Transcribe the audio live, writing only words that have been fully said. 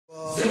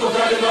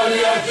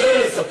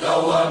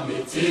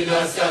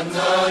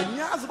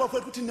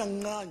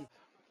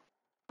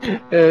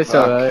It's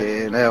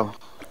alright. Now.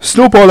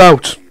 Snowball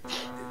out.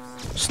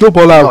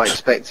 Snowball Not out.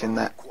 expecting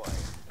that.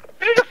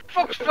 Who the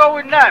fuck's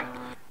throwing them?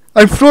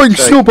 I'm throwing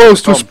Sorry, snowballs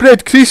to Tom.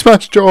 spread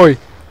Christmas joy.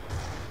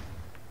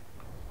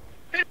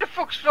 Who the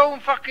fuck's throwing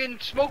fucking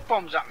smoke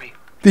bombs at me?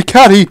 They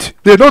can't eat.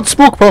 They're not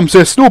smoke bombs,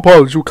 they're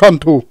snowballs, you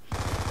can't do.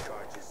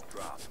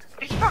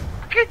 He's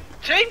fucking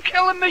team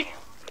killing me.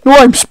 No,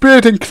 I'm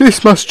spreading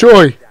Christmas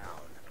joy.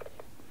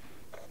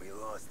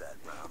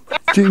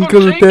 That Jingle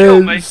cunt team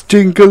killed me. bells,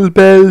 jingle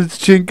bells,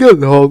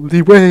 jingle all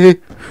the way.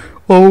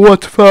 Oh,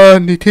 what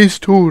fun it is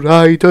to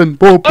ride on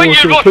Oh,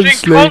 Bobo's you open Russian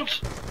sleigh.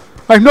 cunt!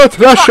 I'm not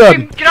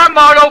Russian. Fucking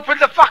grandma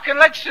opened the fucking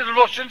legs to the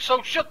Russians,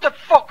 so shut the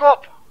fuck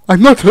up.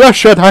 I'm not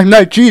Russian, I'm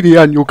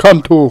Nigerian, you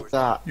can't do.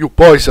 That. You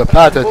boys are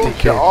bad at the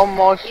Bullshit, game. on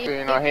my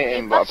screen I hit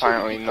him, but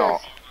apparently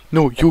not.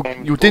 No, you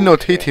did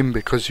not hit him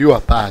because you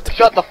are bad.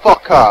 Shut the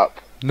fuck up.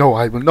 No,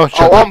 I will not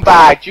shut Oh, up. I'm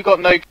bad. You got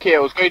no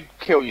kills. Go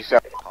kill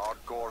yourself.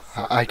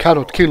 I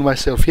cannot kill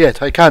myself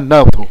yet, I can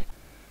now though.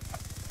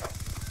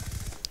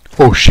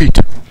 Oh shit.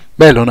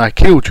 Melon, I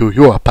killed you,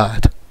 you are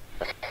bad.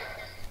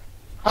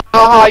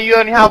 Haha, you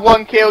only have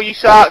one kill, you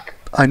suck.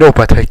 I know,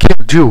 but I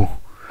killed you.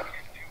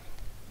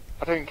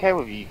 I don't care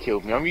whether you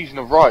killed me. I'm using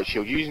a riot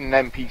shield. You're using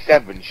an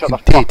MP7. Shut the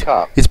Indeed. fuck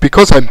up. It's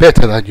because I'm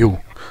better than you.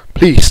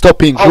 Please, stop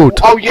being rude.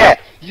 Oh yeah,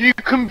 you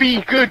can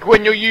be good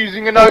when you're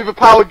using an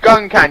overpowered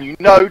gun, can you?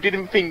 No,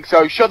 didn't think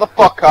so. Shut the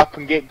fuck up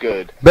and get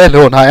good.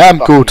 Melon, I am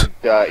Fucking good.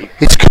 Dirty.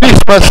 It's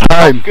Christmas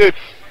time. Good.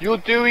 You're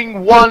doing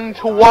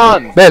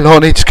 1-to-1.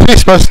 Melon, it's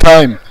Christmas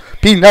time.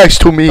 Be nice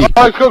to me.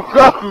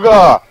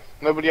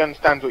 Nobody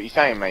understands what you're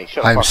saying, mate.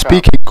 Shut the I'm fuck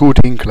speaking good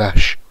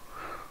English.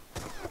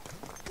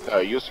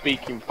 up. You're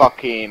speaking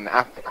fucking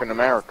African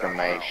American,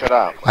 mate. Shut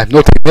up. I'm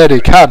not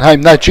American,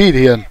 I'm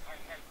Nigerian.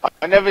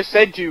 I never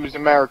said you was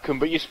American,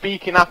 but you're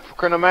speaking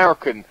African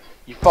American.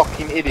 You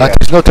fucking idiot. That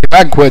is not a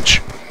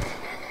language.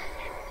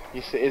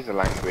 Yes, it is a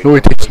language. No,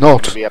 it is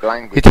not. To be a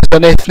language. It is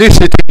an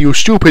ethnicity, you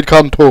stupid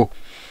canto.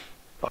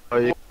 What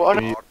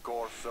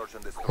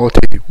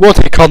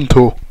a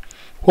canto.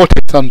 What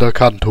a thunder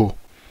canto.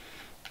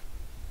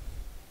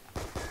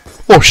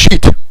 Oh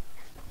shit.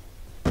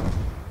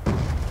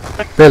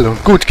 Melon,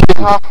 good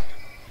kill.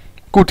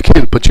 Good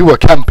kill, but you were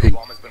camping. I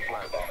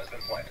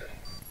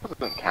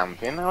wasn't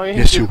camping. How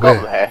Yes, you got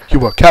were. there? You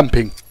were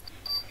camping.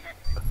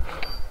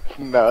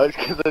 No, it's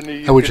because I knew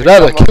you I would was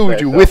rather gonna come kill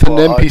up you there, with so an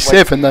I thought I'd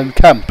MP7 wait. than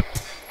camp.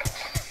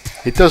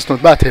 It does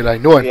not matter, I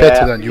know I'm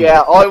better than you.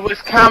 Yeah, I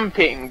was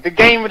camping. The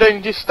game had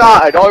only just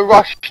started. I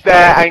rushed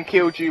there and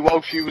killed you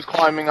while she was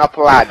climbing up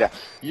a ladder.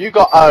 You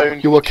got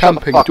owned. You were Shut the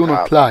camping, fuck do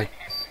not up. lie.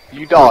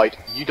 You died.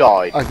 You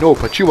died. I know,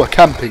 but you were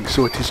camping,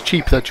 so it is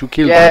cheap that you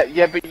killed Yeah, me.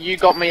 yeah, but you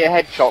got me a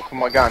headshot from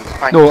my gun.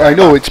 Thank No, you I very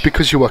know, much. it's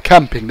because you were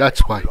camping,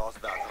 that's why.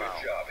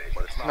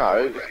 No,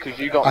 it's because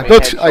you got I'm me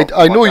not, a headshot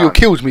I from know my you gun.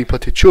 killed me,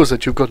 but it shows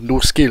that you've got no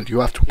skill, you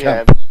have to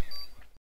Yeah, camp.